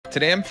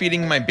Today I'm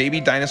feeding my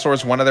baby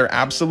dinosaurs one of their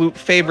absolute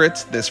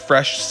favorites, this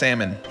fresh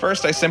salmon.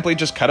 First, I simply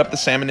just cut up the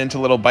salmon into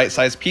little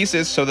bite-sized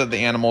pieces so that the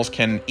animals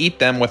can eat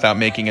them without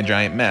making a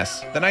giant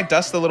mess. Then I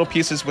dust the little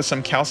pieces with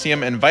some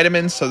calcium and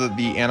vitamins so that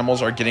the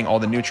animals are getting all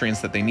the nutrients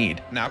that they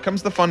need. Now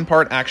comes the fun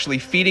part, actually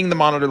feeding the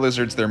monitor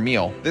lizards their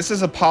meal. This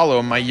is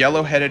Apollo, my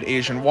yellow-headed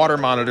Asian water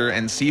monitor,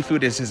 and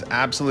seafood is his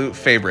absolute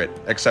favorite,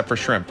 except for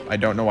shrimp. I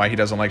don't know why he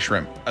doesn't like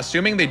shrimp.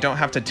 Assuming they don't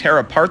have to tear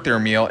apart their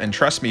meal, and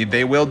trust me,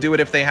 they will do it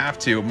if they have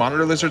to,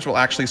 monitor lizards will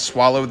actually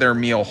swallow their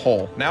meal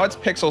whole. Now it's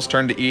Pixel's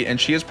turn to eat,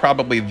 and she is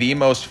probably the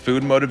most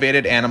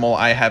food-motivated animal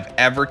I have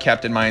ever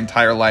kept in my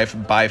entire life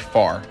by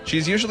far.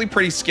 She's usually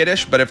pretty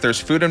skittish, but if there's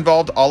food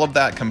involved, all of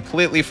that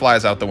completely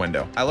flies out the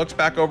window. I looked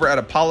back over at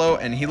Apollo,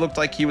 and he looked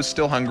like he was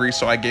still hungry,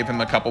 so I gave him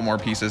a couple more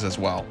pieces as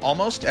well.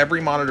 Almost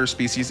every monitor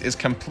species is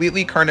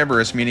completely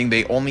carnivorous, meaning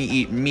they only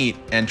eat meat,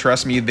 and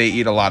trust me, they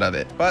eat a lot of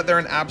it. But they're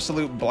an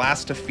absolute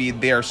blast to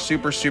feed. They are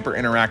super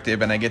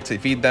interactive, and I get to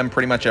feed them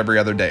pretty much every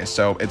other day,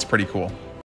 so it's pretty cool.